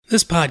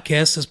This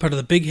podcast is part of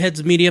the Big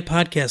Heads Media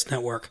Podcast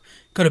Network.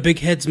 Go to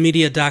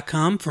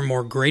bigheadsmedia.com for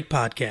more great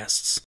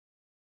podcasts.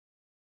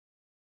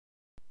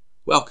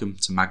 Welcome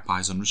to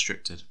Magpies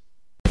Unrestricted.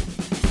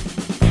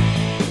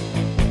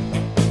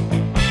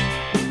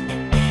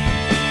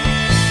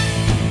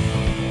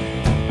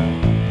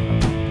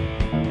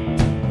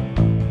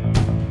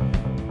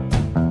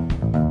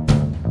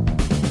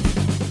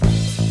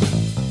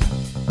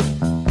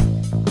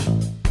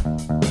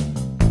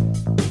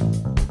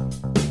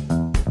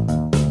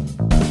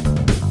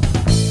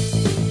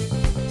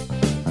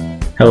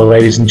 Hello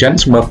ladies and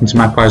gents, and welcome to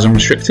Magpies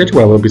Unrestricted,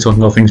 where we'll be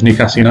talking all things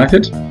Newcastle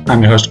United.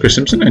 I'm your host Chris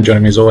Simpson, and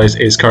joining me as always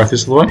is Cara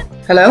Thistleroy.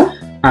 Hello.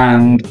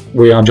 And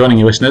we are joining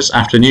you listeners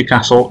after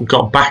Newcastle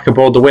got back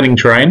aboard the winning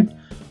train,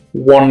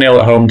 1-0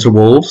 at home to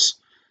Wolves.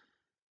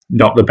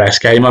 Not the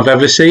best game I've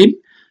ever seen.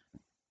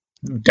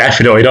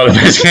 Definitely not the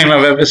best game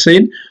I've ever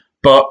seen.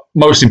 But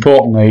most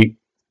importantly,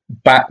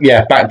 back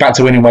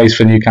to winning ways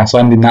for Newcastle,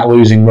 ending that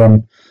losing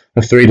run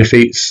of 3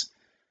 defeats.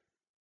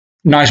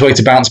 Nice way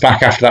to bounce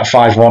back after that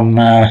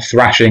 5-1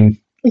 thrashing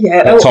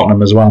at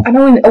Tottenham as well. I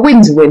know a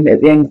win's a win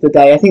at the end of the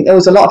day. I think there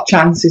was a lot of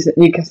chances that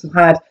Newcastle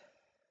had.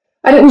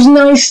 And it was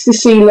nice to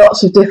see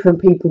lots of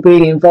different people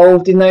being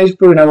involved in those.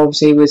 Bruno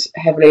obviously was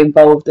heavily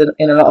involved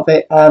in a lot of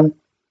it,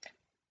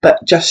 but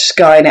just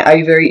skying it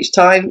over each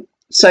time.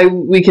 So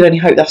we can only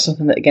hope that's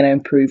something that they're going to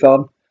improve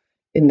on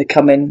in the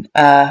coming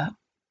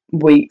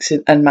weeks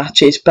and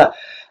matches. But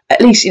at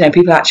least,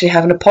 people are actually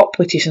having a pop,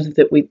 which is something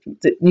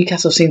that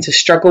Newcastle seemed to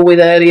struggle with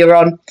earlier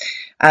on.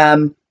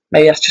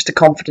 Maybe that's just a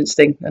confidence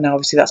thing, and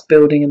obviously that's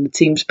building, and the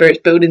team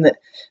spirit's building, that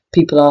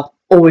people are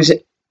always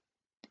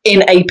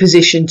in a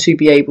position to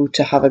be able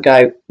to have a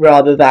go,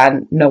 rather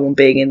than no one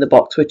being in the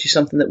box, which is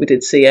something that we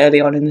did see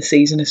early on in the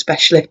season,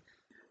 especially.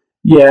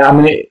 Yeah, I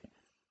mean,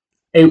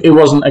 it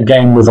wasn't a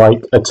game with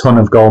like a ton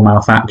of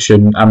goalmouth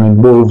action. I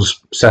mean,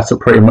 Wolves set up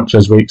pretty much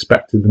as we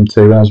expected them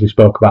to, as we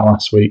spoke about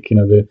last week.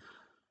 They're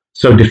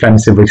so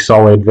defensively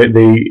solid that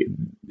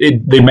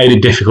they made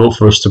it difficult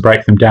for us to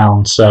break them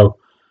down. So,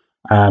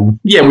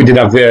 we did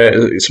have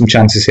some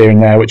chances here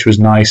and there, which was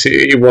nice.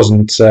 It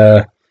wasn't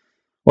the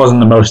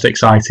most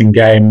exciting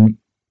game,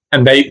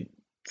 and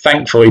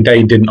thankfully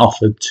they didn't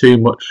offer too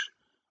much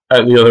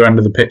at the other end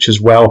of the pitch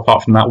as well,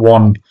 apart from that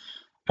one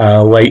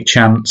late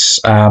chance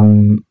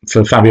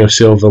for Fabio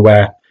Silva,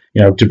 where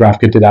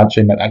Dubravka did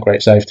actually make that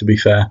great save, to be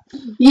fair.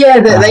 Yeah,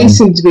 they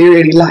seem to be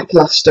really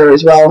lacklustre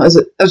as well. As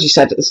you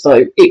said at the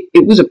start,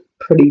 it was a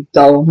pretty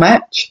dull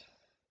match.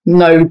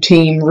 No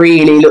team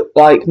really looked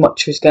like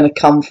much was going to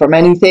come from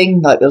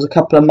anything. Like, there was a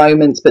couple of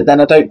moments, but then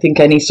I don't think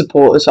any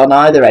supporters on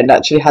either end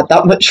actually had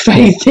that much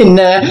faith in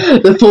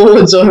the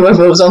forwards or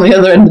whoever was on the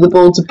other end of the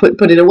ball to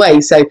put it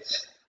away. So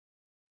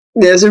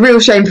there's a real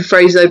shame for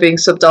Fraser being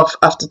subbed off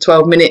after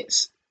 12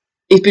 minutes.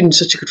 He's been in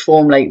such a good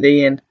form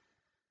lately, and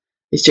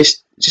it's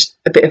just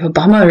a bit of a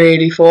bummer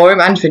really for him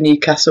and for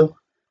Newcastle.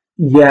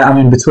 Yeah, I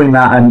mean, between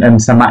that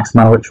and Sam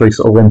Maximan literally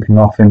sort of limping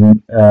off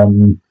in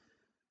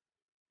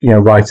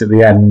right at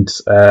the end,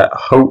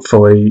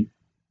 hopefully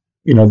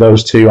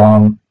those two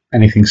aren't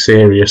anything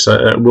serious.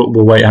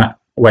 We'll wait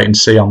and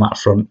see on that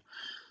front,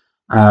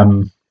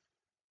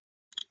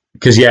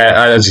 because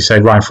as you say,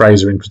 Ryan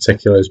Fraser in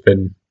particular has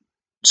been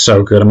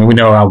so good. I mean, we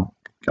know how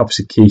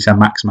obviously key Sam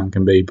Maximan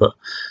can be, but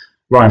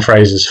Ryan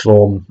Fraser's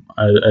form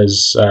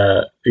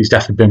he's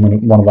definitely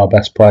been one of our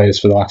best players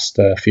for the last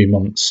few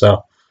months.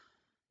 So,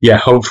 yeah,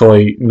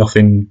 hopefully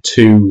nothing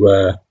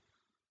too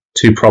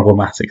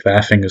problematic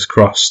there. Fingers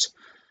crossed.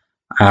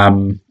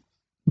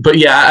 But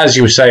yeah, as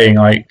you were saying,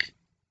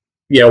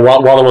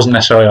 while there wasn't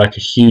necessarily like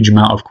a huge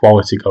amount of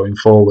quality going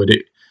forward,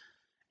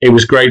 it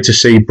was great to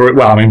see.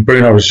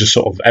 Bruno was just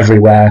sort of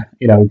everywhere.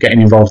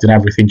 Getting involved in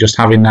everything, just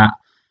having that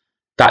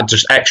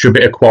just extra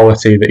bit of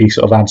quality that he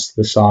sort of adds to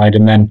the side,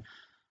 and then.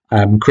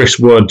 Chris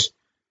Wood,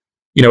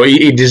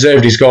 he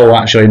deserved his goal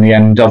actually in the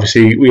end.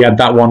 Obviously, we had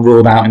that one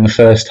ruled out in the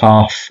first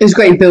half. It was a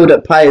great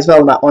build-up play as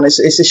well, that one. It's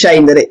a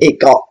shame that it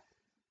got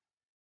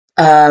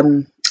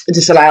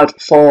disallowed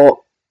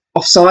for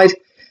offside.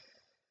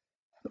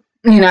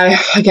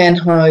 Again,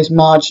 one of those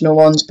marginal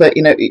ones, but,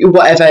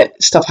 whatever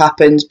stuff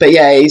happens. But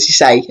yeah, as you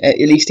say, at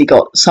least he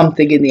got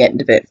something in the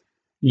end of it.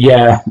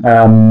 Yeah,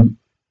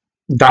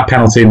 that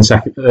penalty in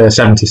the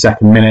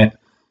 72nd minute.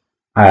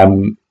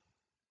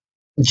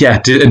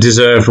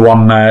 Deserved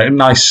one.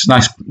 Nice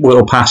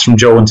little pass from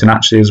Joelinton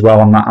actually as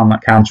well on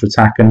that counter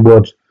attack, and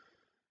Wood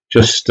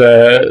just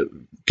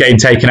getting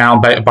taken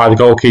out by the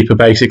goalkeeper.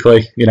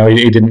 Basically, he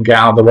didn't get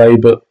out of the way,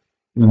 but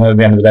at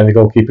the end of the day, the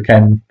goalkeeper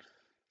came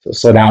sort of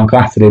slid out and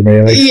clattered him.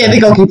 Really, yeah.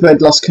 The goalkeeper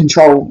had lost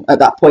control at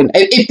that point.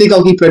 If the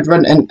goalkeeper had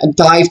run and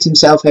dived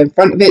himself in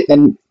front of it,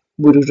 then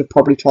Wood would have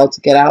probably tried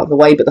to get out of the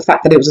way. But the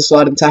fact that it was a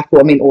sliding tackle,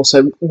 I mean,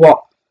 also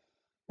what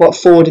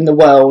forward in the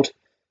world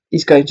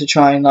is going to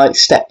try and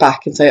step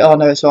back and say, "Oh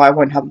no, it's all right, I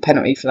won't have a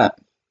penalty for that."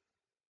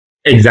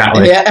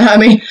 Exactly. Yeah, I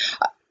mean,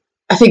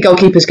 I think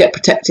goalkeepers get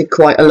protected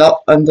quite a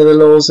lot under the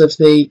laws of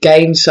the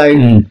game,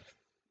 so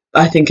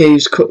I think he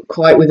was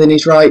quite within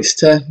his rights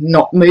to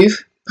not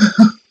move.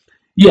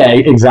 Yeah,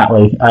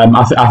 exactly.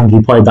 I think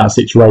he played that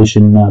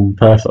situation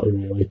perfectly,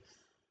 really.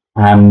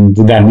 And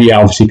then,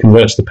 obviously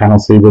converts the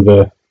penalty with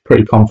a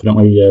pretty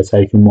confidently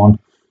taken one.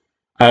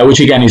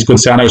 Which again is good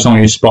to say. I know it's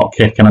only a spot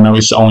kick, and I know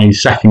it's only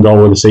his second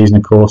goal of the season,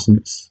 of course, and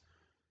it's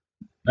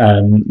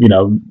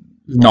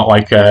not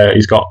like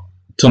he's got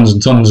tons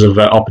and tons of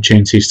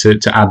opportunities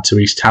to add to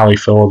his tally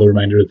for the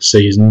remainder of the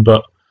season.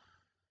 But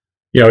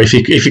if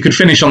he could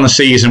finish on the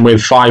season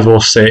with 5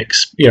 or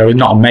 6,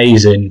 not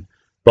amazing,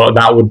 but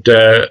that would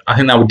I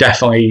think that would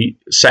definitely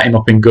set him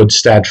up in good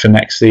stead for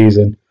next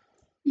season.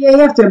 Yeah, you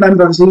have to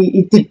remember, obviously,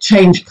 he did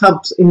change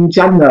clubs in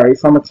January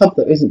from a club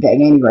that isn't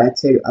getting anywhere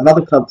to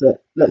another club that,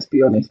 let's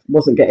be honest,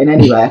 wasn't getting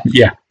anywhere.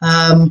 Yeah.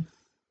 And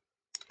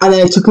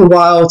then it took a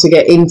while to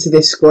get into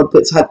this squad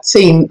that's had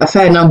seen a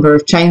fair number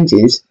of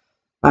changes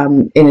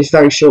in a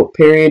very short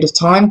period of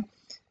time.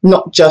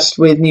 Not just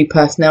with new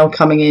personnel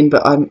coming in,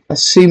 but I'm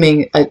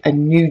assuming a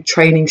new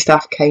training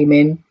staff came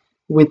in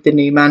with the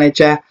new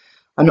manager,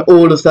 and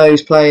all of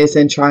those players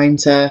then trying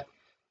to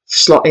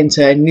slot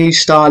into a new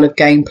style of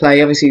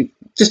gameplay. Obviously,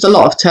 just a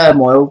lot of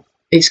turmoil.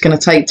 It's going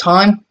to take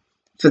time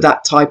for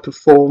that type of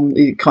form.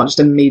 You can't just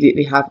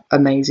immediately have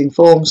amazing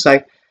form.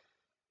 So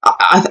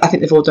I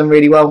think they've all done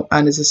really well.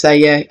 And as I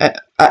say,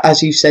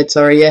 as you said,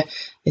 I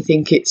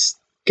think it's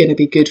going to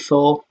be good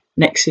for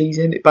next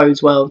season. It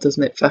bodes well,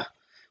 doesn't it, for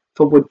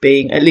Wood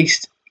being at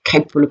least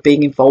capable of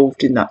being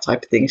involved in that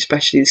type of thing,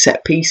 especially the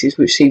set pieces,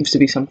 which seems to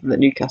be something that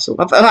Newcastle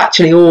have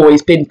actually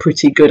always been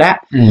pretty good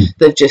at.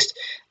 They've just,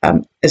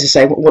 as I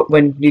say,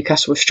 when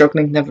Newcastle was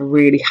struggling, never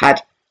really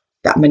had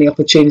that many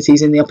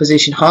opportunities in the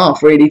opposition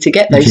half really to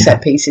get those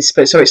set pieces.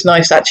 So it's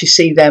nice to actually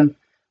see them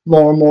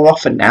more and more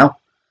often now.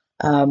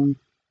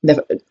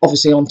 Never,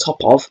 obviously on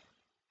top of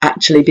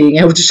actually being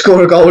able to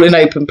score a goal in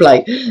open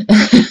play.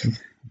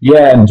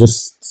 Yeah, and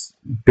just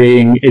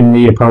being in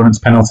the opponent's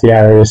penalty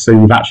area, so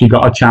you've actually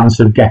got a chance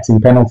of getting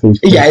penalties.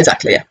 Yeah,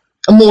 exactly. Yeah,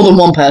 and more than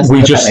one person.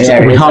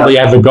 We hardly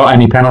ever got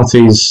any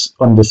penalties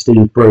under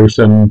Steve Bruce,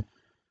 and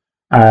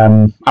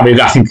I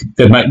think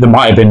there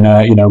might have been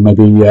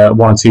maybe 1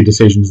 or 2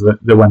 decisions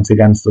that went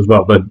against us as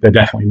well, but there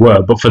definitely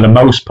were. But for the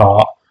most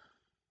part,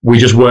 we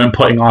just weren't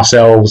putting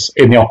ourselves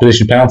in the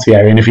opposition penalty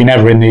area, and if you're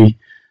never in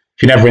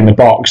the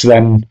box,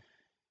 then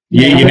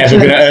you're never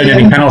going to earn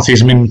any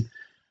penalties. I mean,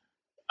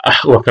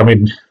 look,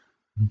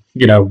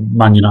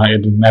 Man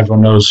United, and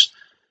everyone knows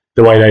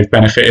the way they've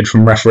benefited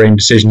from refereeing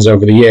decisions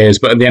over the years.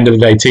 But at the end of the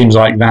day, teams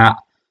like that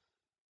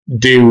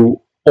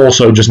do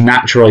also just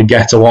naturally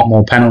get a lot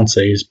more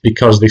penalties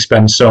because they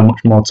spend so much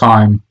more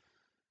time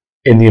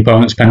in the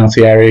opponent's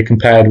penalty area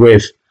compared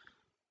with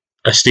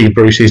a Steve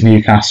Bruce's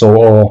Newcastle.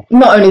 Or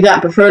not only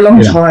that, but for a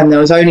long time there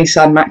was only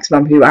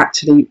Saint-Maximin who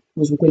actually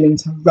was willing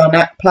to run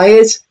at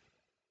players,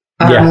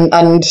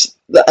 and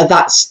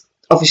that's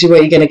obviously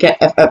where you're going to get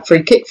a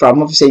free kick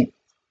from. Obviously,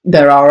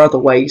 there are other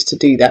ways to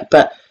do that,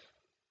 but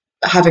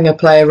having a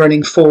player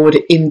running forward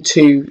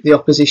into the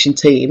opposition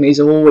team is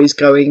always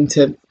going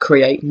to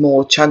create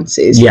more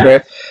chances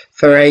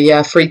for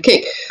a free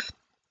kick.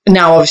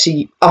 Now,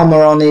 obviously,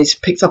 Almiron is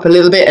picked up a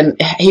little bit, and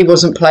he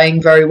wasn't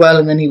playing very well,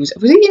 and then was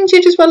he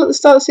injured as well at the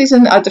start of the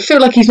season? I feel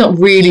like he's not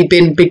really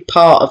been a big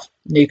part of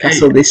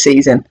Newcastle this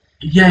season.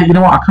 Yeah, you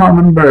know what? I can't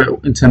remember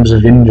in terms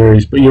of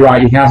injuries, but you're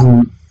right, he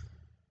hasn't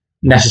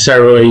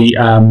necessarily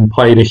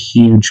played a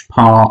huge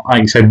part.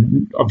 Like you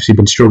said, obviously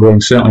been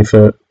struggling certainly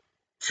for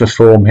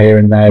form here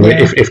and there,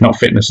 if not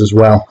fitness as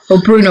well.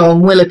 Well, Bruno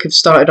and Willock have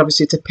started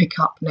obviously to pick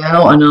up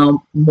now and are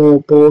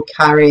more ball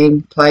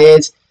carrying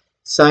players.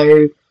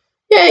 So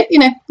yeah,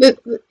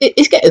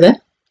 it's getting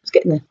there. It's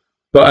getting there.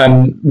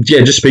 But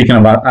just speaking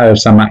about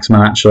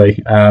Saint-Maximin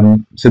actually,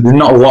 so there's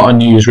not a lot of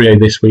news really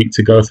this week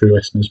to go through,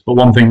 listeners. But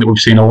one thing that we've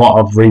seen a lot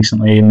of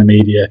recently in the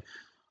media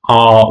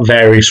are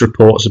various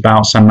reports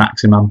about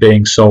Saint-Maximin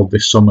being sold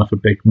this summer for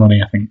big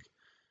money. I think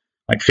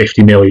like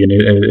 50 million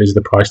is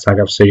the price tag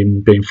I've seen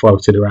being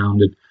floated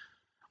around. And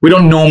we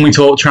don't normally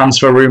talk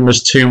transfer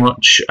rumours too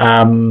much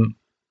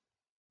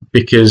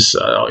because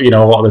a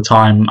lot of the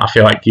time I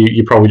feel like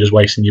you're probably just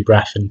wasting your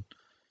breath, and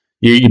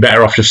you're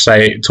better off just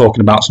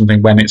talking about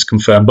something when it's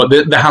confirmed. But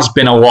there has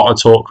been a lot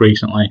of talk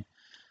recently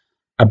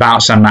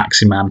about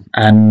Saint-Maximin,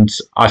 and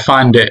I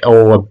find it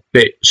all a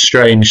bit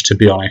strange, to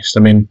be honest. I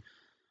mean,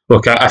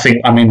 look, I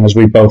think, as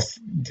we both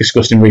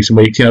discussed in recent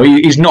weeks,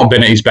 he's not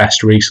been at his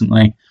best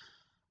recently.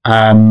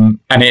 And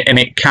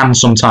it can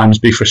sometimes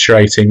be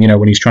frustrating,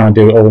 when he's trying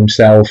to do it all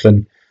himself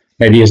and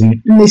maybe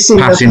isn't missing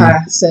passing. The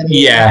pass.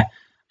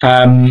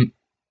 And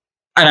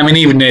I mean,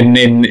 even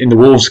in the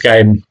Wolves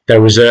game,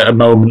 there was a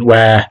moment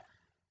where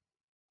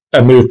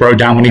a move broke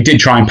down when he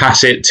did try and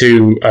pass it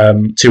to a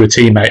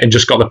teammate and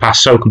just got the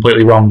pass so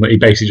completely wrong that he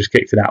basically just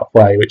kicked it out of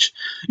play. Which,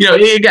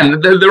 again,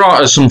 there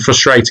are some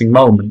frustrating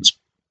moments,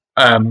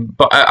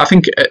 but I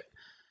think at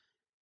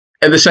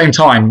the same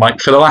time, like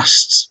for the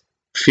last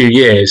few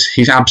years,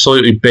 he's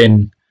absolutely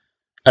been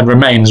and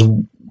remains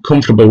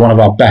comfortably one of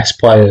our best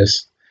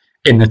players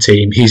in the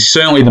team. He's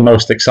certainly the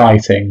most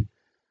exciting,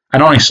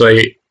 and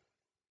honestly,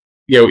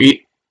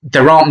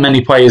 there aren't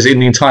many players in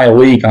the entire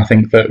league, I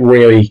think, that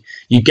really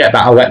you get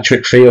that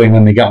electric feeling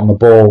when they get on the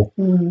ball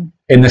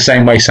in the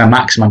same way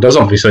Saint-Maximin does.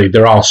 Obviously,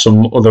 there are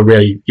some other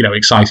really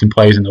exciting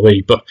players in the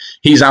league, but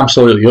he's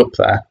absolutely up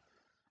there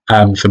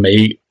for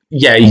me.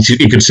 Yeah,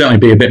 he could certainly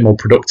be a bit more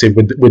productive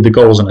with the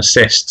goals and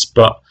assists,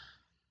 but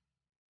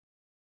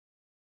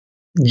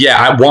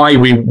yeah, why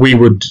we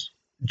would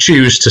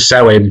choose to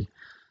sell him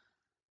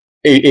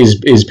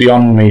is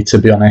beyond me, to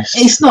be honest.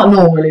 It's not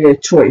normally a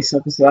choice,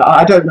 obviously.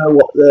 I don't know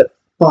what the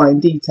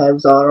fine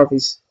details are of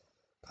his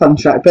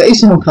contract, but if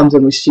someone comes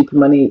in with stupid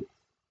money,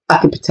 I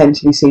could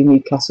potentially see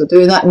Newcastle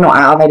doing that, not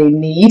out of any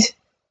need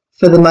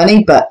for the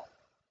money, but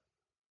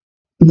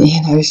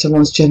if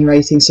someone's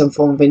generating some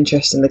form of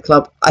interest in the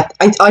club,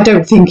 I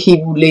don't think he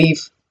will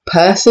leave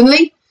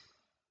personally.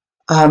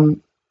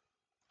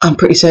 I'm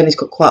pretty certain he's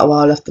got quite a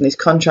while left on his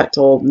contract,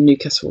 or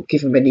Newcastle will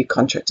give him a new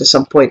contract at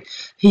some point.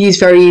 He is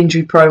very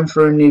injury prone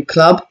for a new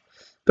club,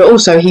 but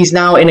also he's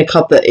now in a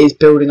club that is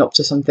building up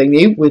to something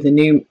new with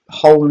a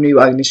whole new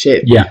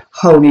ownership,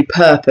 whole new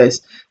purpose.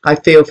 I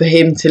feel for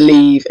him to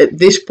leave at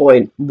this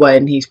point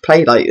when he's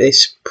played like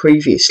this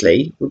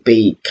previously would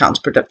be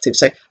counterproductive.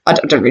 So I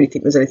don't really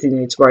think there's anything you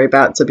need to worry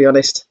about, to be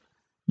honest.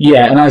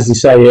 Yeah, and as you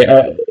say,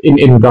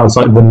 in regards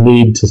to the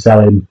need to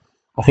sell him,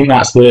 I think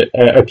that's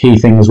a key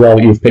thing as well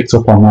that you've picked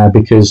up on there,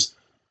 because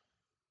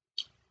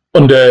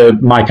under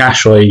Mike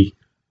Ashley,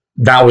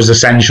 that was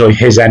essentially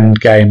his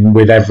end game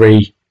with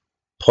every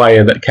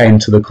player that came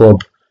to the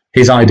club.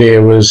 His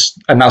idea was,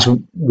 and that's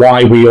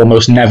why we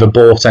almost never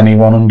bought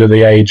anyone over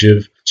the age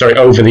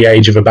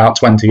of about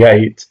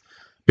 28,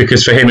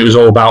 because for him it was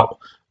all about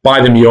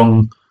buy them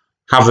young,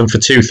 have them for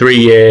 2-3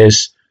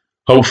 years,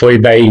 hopefully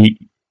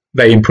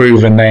they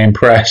improve and they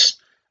impress,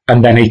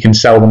 and then he can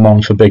sell them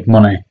on for big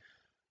money.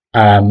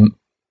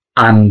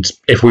 And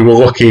if we were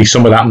lucky,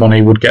 some of that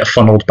money would get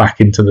funneled back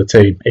into the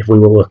team if we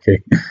were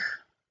lucky.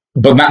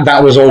 But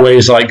that was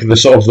always the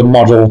sort of the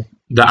model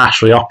that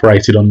Ashley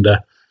operated under.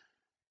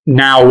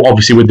 Now,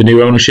 obviously, with the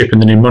new ownership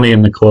and the new money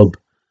in the club,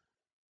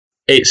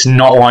 it's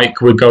not like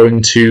we're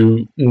going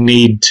to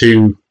need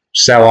to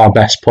sell our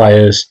best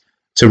players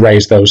to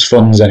raise those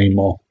funds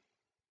anymore.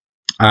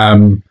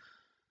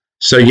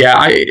 So yeah,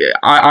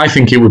 I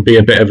think it would be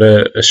a bit of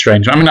a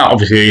strange. I mean,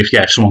 obviously,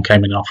 if someone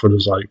came in and offered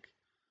us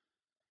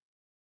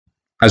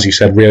as you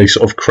said, really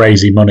sort of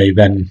crazy money,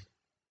 then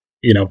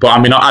But I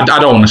mean, I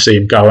don't want to see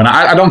him go, and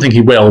I don't think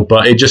he will.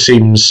 But it just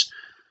seems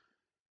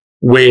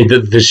weird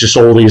that there's just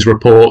all these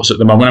reports at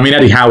the moment. I mean,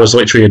 Eddie Howe has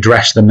literally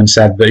addressed them and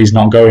said that he's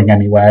not going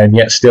anywhere, and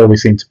yet still they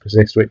seem to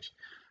persist, which,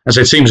 as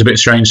it seems a bit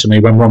strange to me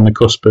when we're on the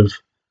cusp of,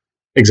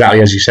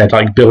 exactly as you said,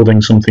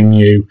 building something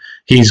new.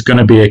 He's going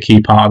to be a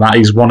key part of that.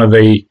 He's one of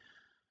the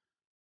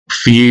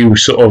few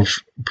sort of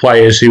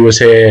players who was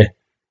here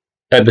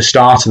at the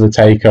start of the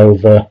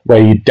takeover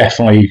where you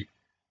definitely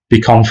be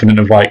confident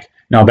of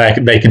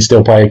they can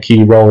still play a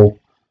key role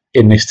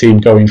in this team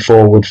going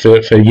forward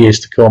for years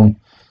to come.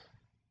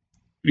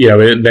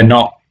 They're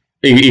not.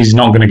 He's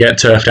not going to get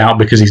turfed out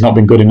because he's not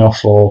been good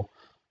enough, or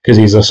because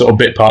he's a sort of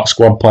bit part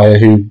squad player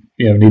who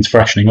needs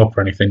freshening up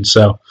or anything.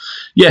 So,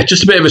 yeah,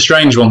 just a bit of a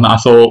strange one that I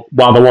thought.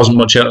 While there wasn't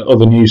much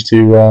other news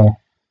to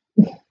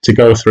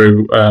go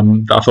through,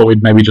 that I thought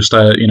we'd maybe just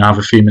have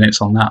a few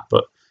minutes on that.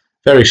 But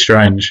very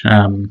strange.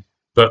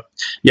 But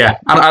yeah,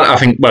 I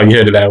think. Well, you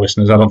heard it there,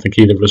 listeners. I don't think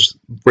either of us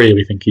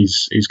really think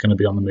he's going to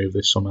be on the move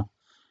this summer.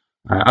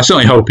 I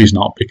certainly hope he's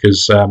not,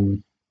 because, as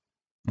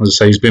I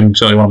say, he's been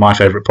certainly one of my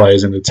favourite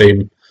players in the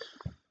team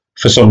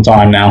for some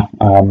time now.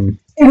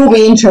 It will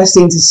be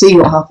interesting to see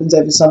what happens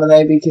over summer,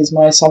 though, because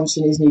my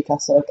assumption is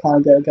Newcastle are kind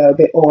of going to go a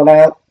bit all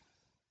out,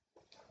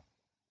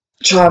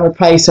 try and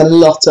replace a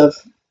lot of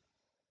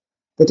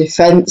the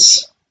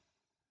defence.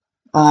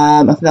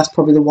 I think that's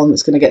probably the one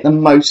that's going to get the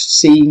most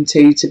seen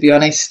to be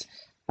honest.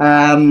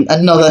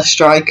 Another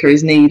striker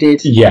is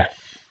needed. Yeah.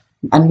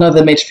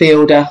 Another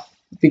midfielder,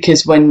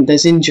 because when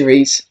there's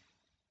injuries,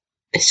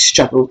 it's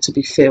struggled to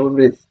be filled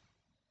with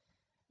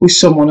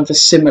someone of a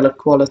similar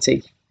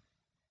quality.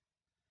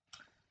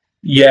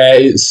 Yeah,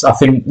 I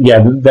think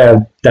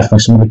they're definitely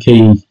some of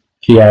the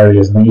key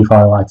areas I think you've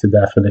highlighted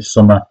there for this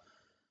summer.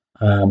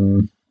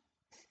 Only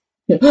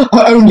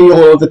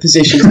all of the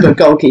positions but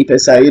goalkeeper,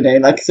 so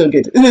it's all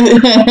good.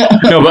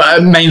 No,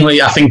 but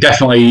mainly I think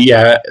definitely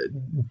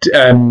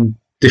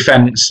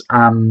defence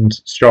and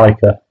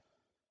striker,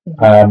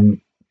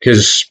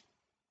 because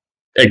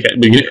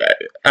again,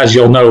 as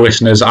you'll know,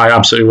 listeners, I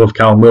absolutely love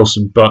Callum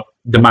Wilson, but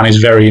the man is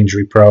very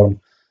injury prone.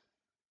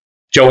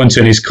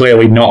 Joelinton is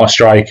clearly not a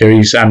striker.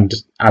 He's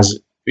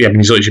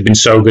literally been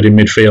so good in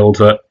midfield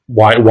that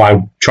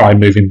why try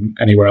moving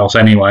anywhere else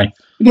anyway?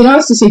 It'd be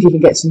nice to see if you can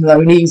get some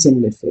loanees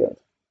in midfield.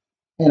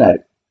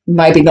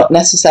 Maybe not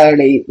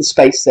necessarily the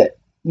space that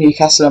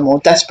Newcastle are more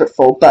desperate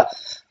for, but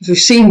as we've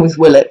seen with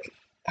Willock,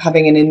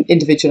 having an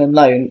individual on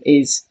loan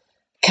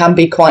can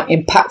be quite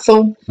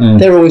impactful.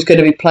 They're always going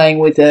to be playing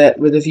with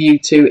a view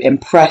to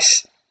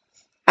impress,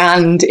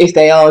 and if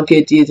they are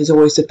good, there's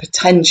always the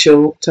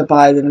potential to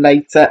buy them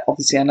later.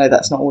 Obviously, I know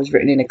that's not always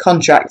written in a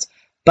contract,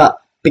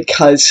 but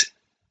because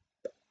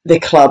the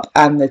club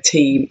and the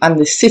team and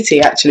the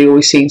city actually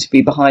always seem to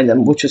be behind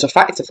them, which was a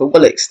factor for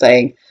Willock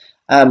staying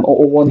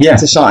or wanting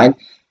to sign.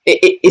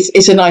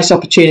 It's a nice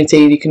opportunity.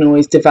 You can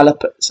always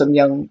develop some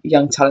young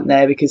talent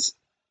there, because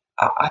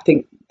I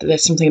think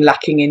there's something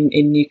lacking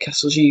in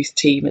Newcastle's youth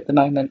team at the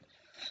moment,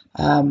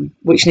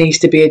 which needs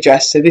to be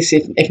addressed. So this,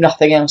 if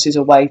nothing else, is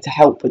a way to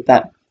help with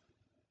that.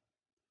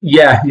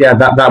 Yeah,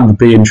 that would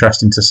be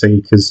interesting to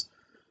see, because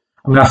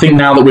I think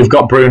now that we've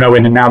got Bruno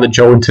in and now that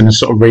Joelinton has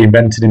sort of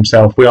reinvented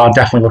himself, we are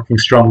definitely looking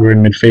stronger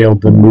in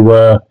midfield than we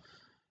were,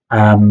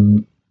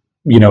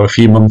 a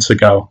few months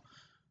ago.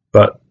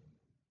 But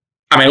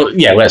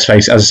let's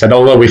face it, as I said,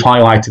 although we've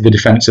highlighted the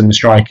defence and the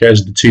striker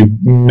as the two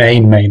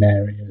main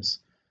areas,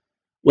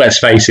 let's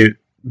face it,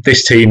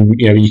 this team,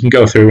 you can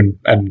go through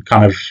and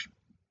kind of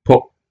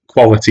put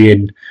quality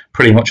in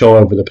pretty much all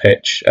over the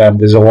pitch.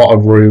 There's a lot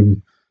of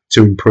room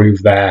to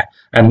improve there.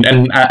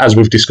 And as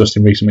we've discussed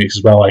in recent weeks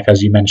as well, like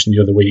as you mentioned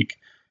the other week,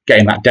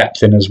 getting that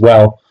depth in as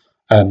well,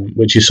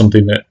 which is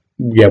something that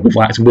we've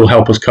liked and will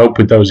help us cope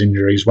with those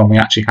injuries when we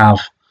actually have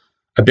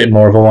a bit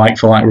more of a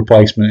like-for-like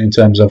replacement in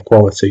terms of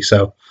quality.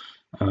 So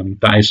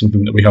that is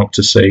something that we hope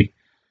to see.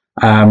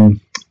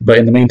 But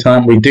in the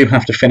meantime, we do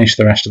have to finish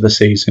the rest of the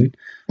season,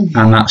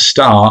 and that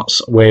starts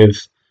with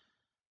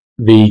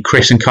the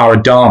Chris and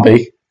Cara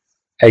derby,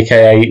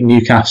 aka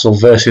Newcastle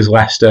versus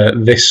Leicester,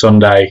 this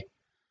Sunday.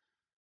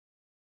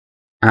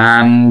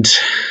 And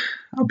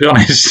I'll be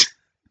honest,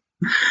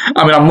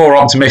 I'm more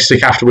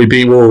optimistic after we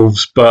beat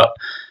Wolves, but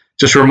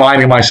just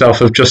reminding myself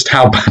of just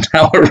how bad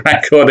our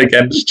record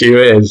against you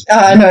is.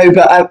 I know,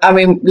 but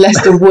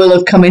Leicester will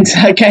have come into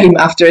that game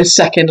after a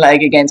second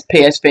leg against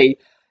PSV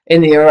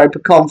in the Europa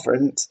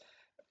Conference.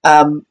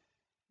 We're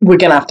going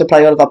to have to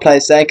play all of our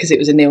players there because it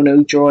was a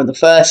 0-0 draw in the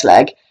first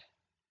leg.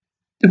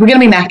 We're going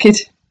to be knackered.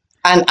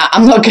 And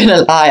I'm not going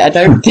to lie, I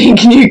don't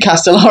think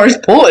Newcastle are as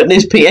important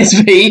as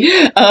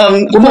PSV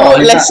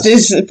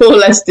for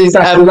Leicester's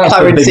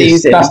current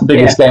season. That's the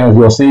biggest game of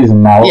your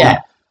season now. Yeah.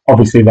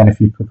 Obviously, then if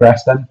you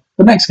progress, then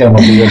the next game will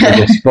be your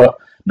biggest. But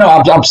no,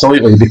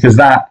 absolutely, because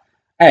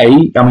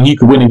you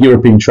could win a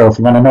European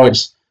trophy, and I know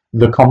it's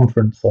the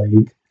Conference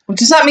League. Well,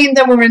 does that mean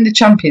that we're in the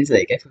Champions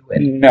League if we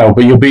win? No,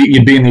 but you'd be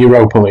in the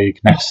Europa League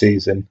next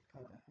season.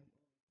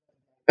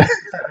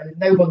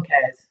 No one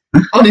cares.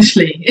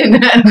 Honestly,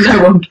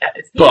 no one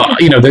cares. But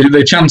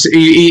the chance,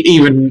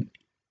 even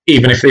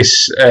if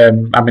this,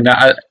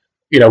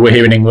 we're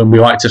here in England, we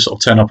like to sort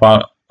of turn up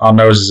our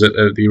noses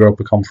at the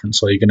Europa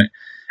Conference League, and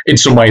in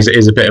some ways it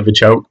is a bit of a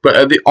joke.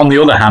 But on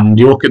the other hand,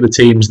 you look at the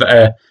teams that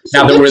are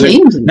now that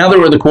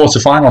we're at the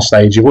quarter-final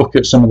stage. You look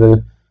at some of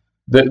the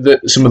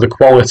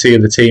quality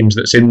of the teams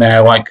that's in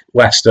there, like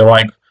Leicester,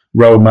 like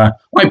Roma,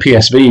 like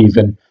PSV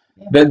even.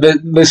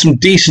 There's some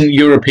decent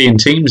European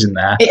teams in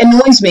there. It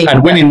annoys me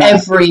and winning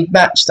every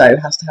match, though,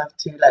 has to have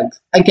two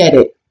legs. I get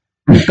it.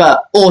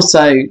 But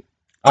also,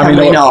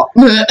 not?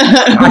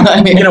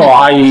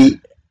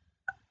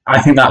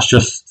 I think that's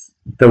just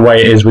the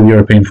way it is with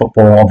European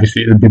football.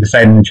 Obviously, it would be the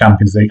same in the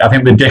Champions League. I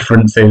think the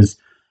difference is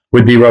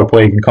with the Europa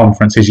League and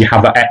Conference is you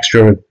have that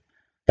extra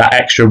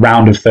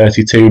round of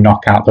 32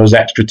 knockout, those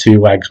extra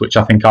two legs, which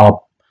I think are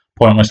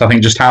pointless. I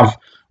think just have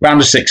round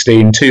of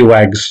 16, two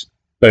legs,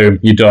 boom,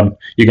 you're done.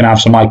 You're going to have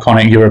some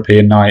iconic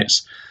European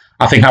nights.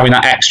 I think having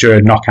that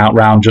extra knockout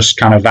round just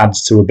kind of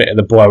adds to a bit of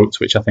the bloat,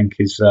 which I think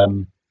is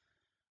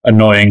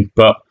annoying.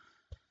 But,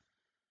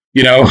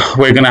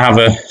 we're going to have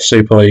a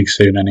Super League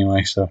soon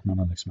anyway, so none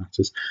of this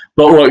matters.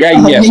 But look,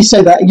 you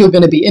say that, you're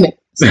going to be in it.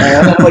 So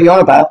I don't know what you're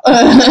about.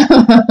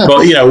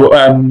 But,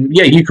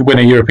 you could win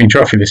a European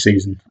trophy this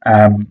season.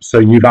 So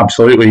you're going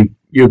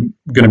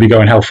to be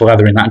going hell for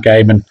leather in that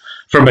game. And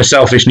from a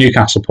selfish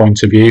Newcastle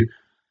point of view,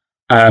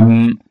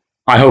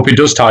 I hope it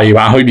does tire you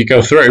out. I hope you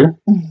go through,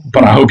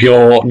 but I hope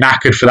you're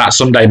knackered for that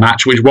Sunday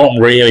match, which won't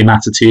really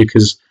matter to you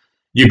because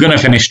you're going to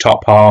finish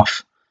top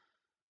half.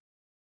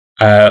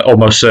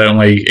 Almost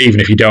certainly, even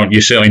if you don't,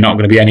 you're certainly not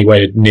going to be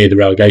anywhere near the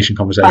relegation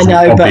conversation.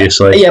 I know,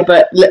 obviously.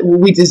 But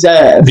we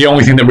deserve. The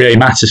only thing that really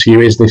matters for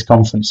you is this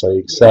Conference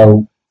League.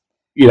 So,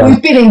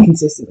 we've been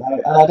inconsistent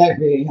though, and I don't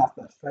really have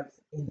much faith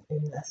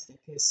in Leicester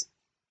because,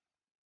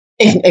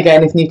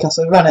 if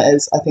Newcastle run at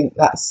us, I think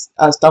that's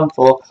us done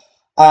for.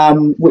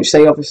 Which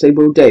they obviously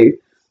will do.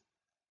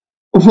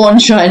 One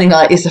shining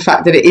light is the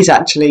fact that it is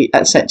actually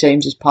at St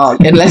James's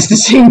Park, and Leicester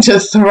seem to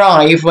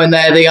thrive when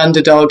they're the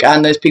underdog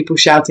and there's people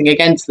shouting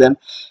against them.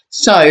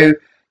 So,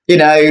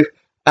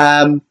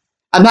 and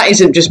that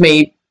isn't just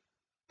me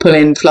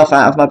pulling fluff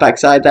out of my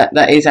backside.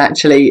 That is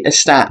actually a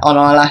stat on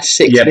our last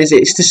 6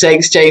 visits to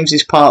St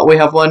James's Park. We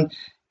have won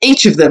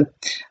each of them.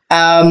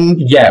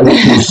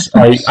 Which is,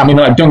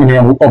 don't get me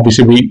wrong,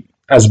 obviously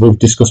as we've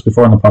discussed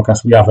before in the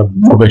podcast, we have a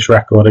rubbish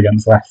record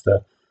against Leicester.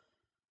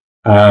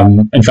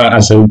 In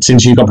fact,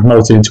 since you got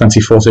promoted in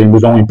 2014,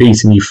 we've only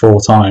beaten you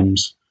 4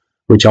 times,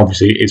 which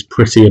obviously is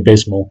pretty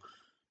abysmal.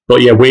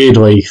 But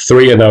weirdly,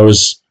 3 of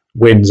those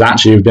wins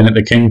actually have been at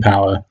the King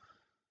Power.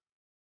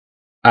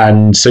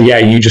 And so,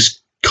 you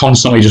just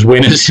constantly just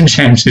win at St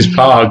James's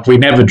Park. We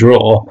never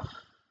draw.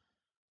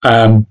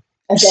 And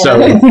So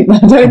I don't think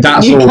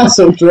that's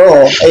Newcastle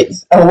draw.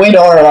 It's a win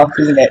or a loss,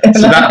 isn't it?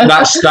 So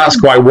that's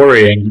quite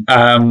worrying.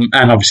 And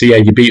obviously, yeah,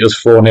 you beat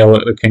us 4-0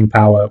 at the King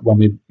Power when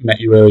we met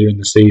you earlier in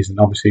the season.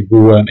 Obviously, we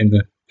weren't in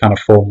the kind of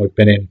form we've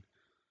been in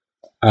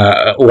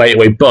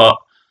lately. But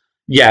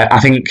yeah, I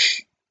think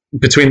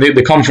between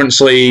the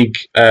Conference League,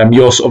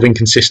 your sort of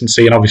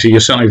inconsistency, and obviously you're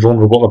certainly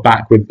vulnerable at the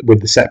back with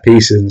the set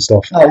pieces and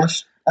stuff. Oh,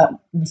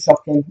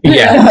 shocking.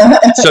 Yeah.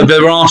 So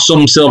there are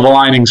some silver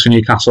linings for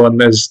Newcastle, and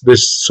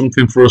there's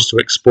something for us to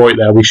exploit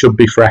there. We should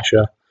be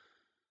fresher.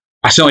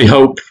 I certainly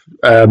hope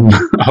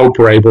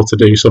we're able to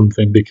do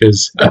something,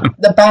 because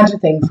the bad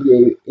thing for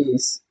you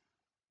is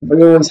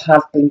we always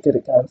have been good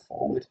at going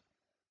forward.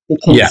 The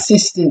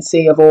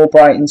consistency of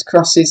Albrighton's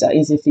crosses, that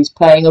is if he's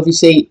playing,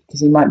 obviously, because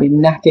he might be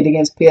knackered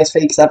against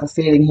PSV, because I have a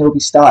feeling he'll be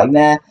starting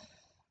there.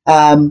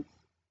 But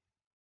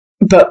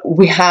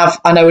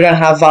I know we don't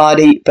have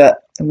Vardy,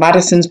 but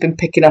Maddison's been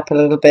picking up a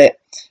little bit.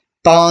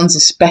 Barnes,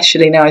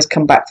 especially now he's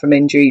come back from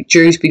injury.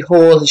 Dewsbury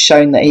Hall has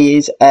shown that he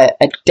is a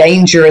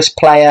dangerous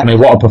player. I mean,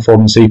 what a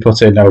performance he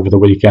put in over the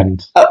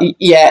weekend.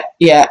 Yeah.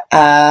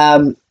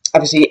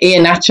 Obviously,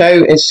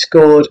 Iheanacho has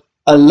scored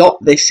a lot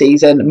this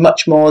season,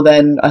 much more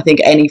than I think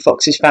any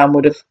Foxes fan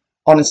would have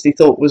honestly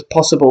thought was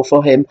possible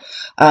for him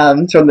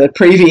from the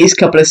previous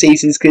couple of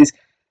seasons, because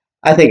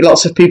I think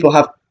lots of people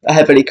have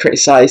heavily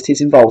criticised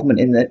his involvement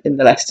in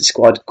the Leicester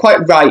squad,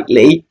 quite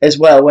rightly as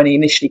well, when he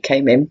initially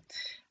came in.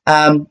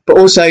 But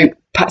also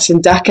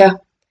Patson Daka.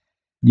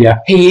 Yeah.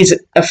 He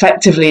is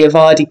effectively a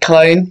Vardy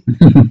clone.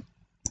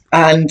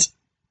 And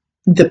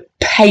the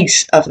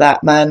pace of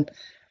that man,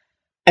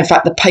 in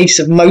fact, the pace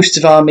of most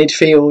of our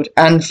midfield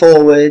and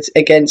forwards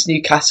against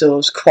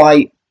Newcastle's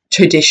quite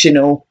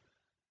traditional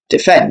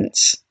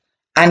defence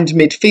and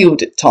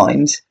midfield at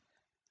times,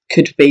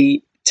 could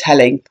be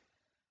telling,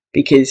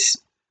 because,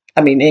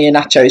 I mean,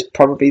 Iheanacho is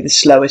probably the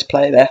slowest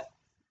player there.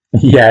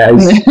 Yeah,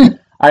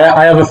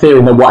 I have a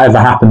feeling that whatever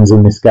happens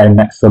in this game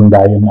next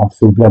Sunday, and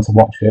obviously we'll be able to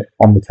watch it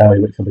on the telly,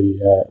 which will be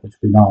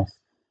nice.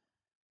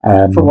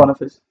 For one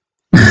of us.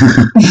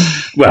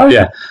 Well,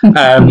 yeah.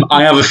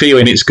 I have a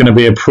feeling it's going to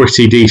be a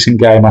pretty decent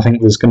game. I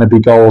think there's going to be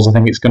goals. I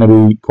think it's going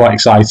to be quite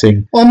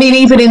exciting. Well, I mean,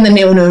 even in the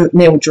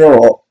 0-0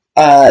 draw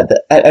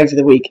over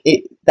the week,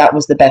 that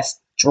was the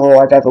best draw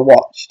I've ever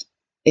watched.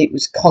 It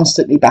was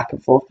constantly back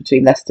and forth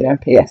between Leicester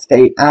and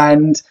PSV,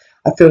 and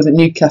I feel that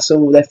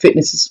Newcastle, their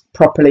fitness is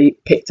properly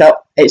picked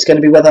up. It's going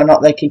to be whether or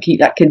not they can keep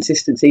that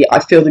consistency. I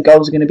feel the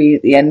goals are going to be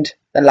at the end,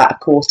 the latter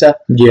quarter.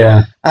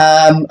 Yeah.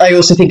 I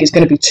also think it's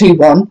going to be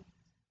 2-1.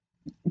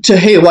 To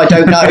who, I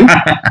don't know.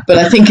 But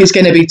I think it's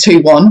going to be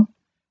 2-1,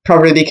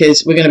 probably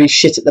because we're going to be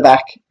shit at the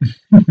back.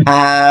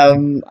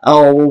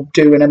 I'll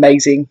do an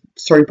amazing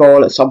through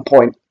ball at some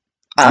point.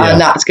 And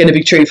that's going to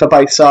be true for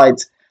both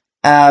sides.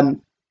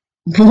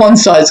 One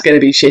side's going to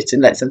be shit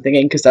and let something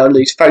in because they'll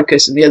lose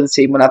focus, and the other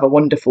team will have a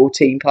wonderful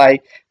team play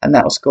and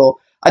that'll score.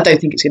 I don't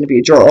think it's going to be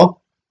a draw.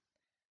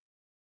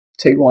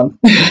 2-1.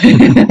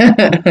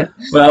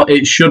 Well,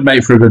 it should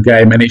make for a good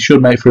game, and it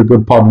should make for a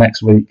good pod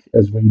next week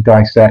as we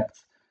dissect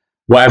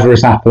whatever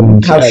has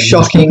happened. How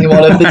shocking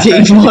one of our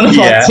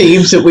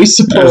teams that we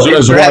support.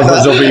 As one of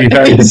us will be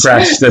very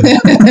depressed.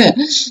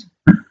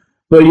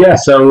 But yeah,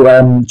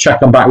 so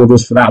check on back with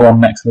us for that one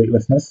next week,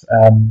 listeners.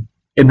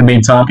 In the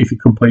meantime, if you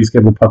could please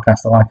give the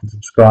podcast a like and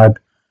subscribe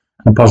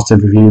and a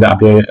positive review, that'd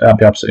be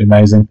absolutely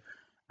amazing.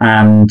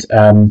 And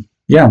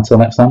until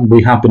next time,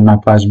 we have been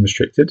Magpies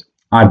Unrestricted.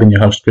 I've been your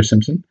host, Chris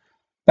Simpson.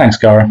 Thanks,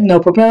 Cara. No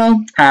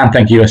problem. And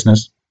thank you,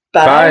 listeners.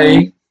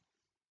 Bye.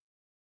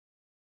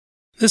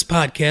 This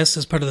podcast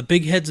is part of the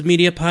Big Heads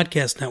Media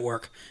Podcast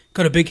Network.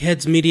 Go to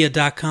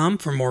bigheadsmedia.com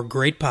for more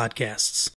great podcasts.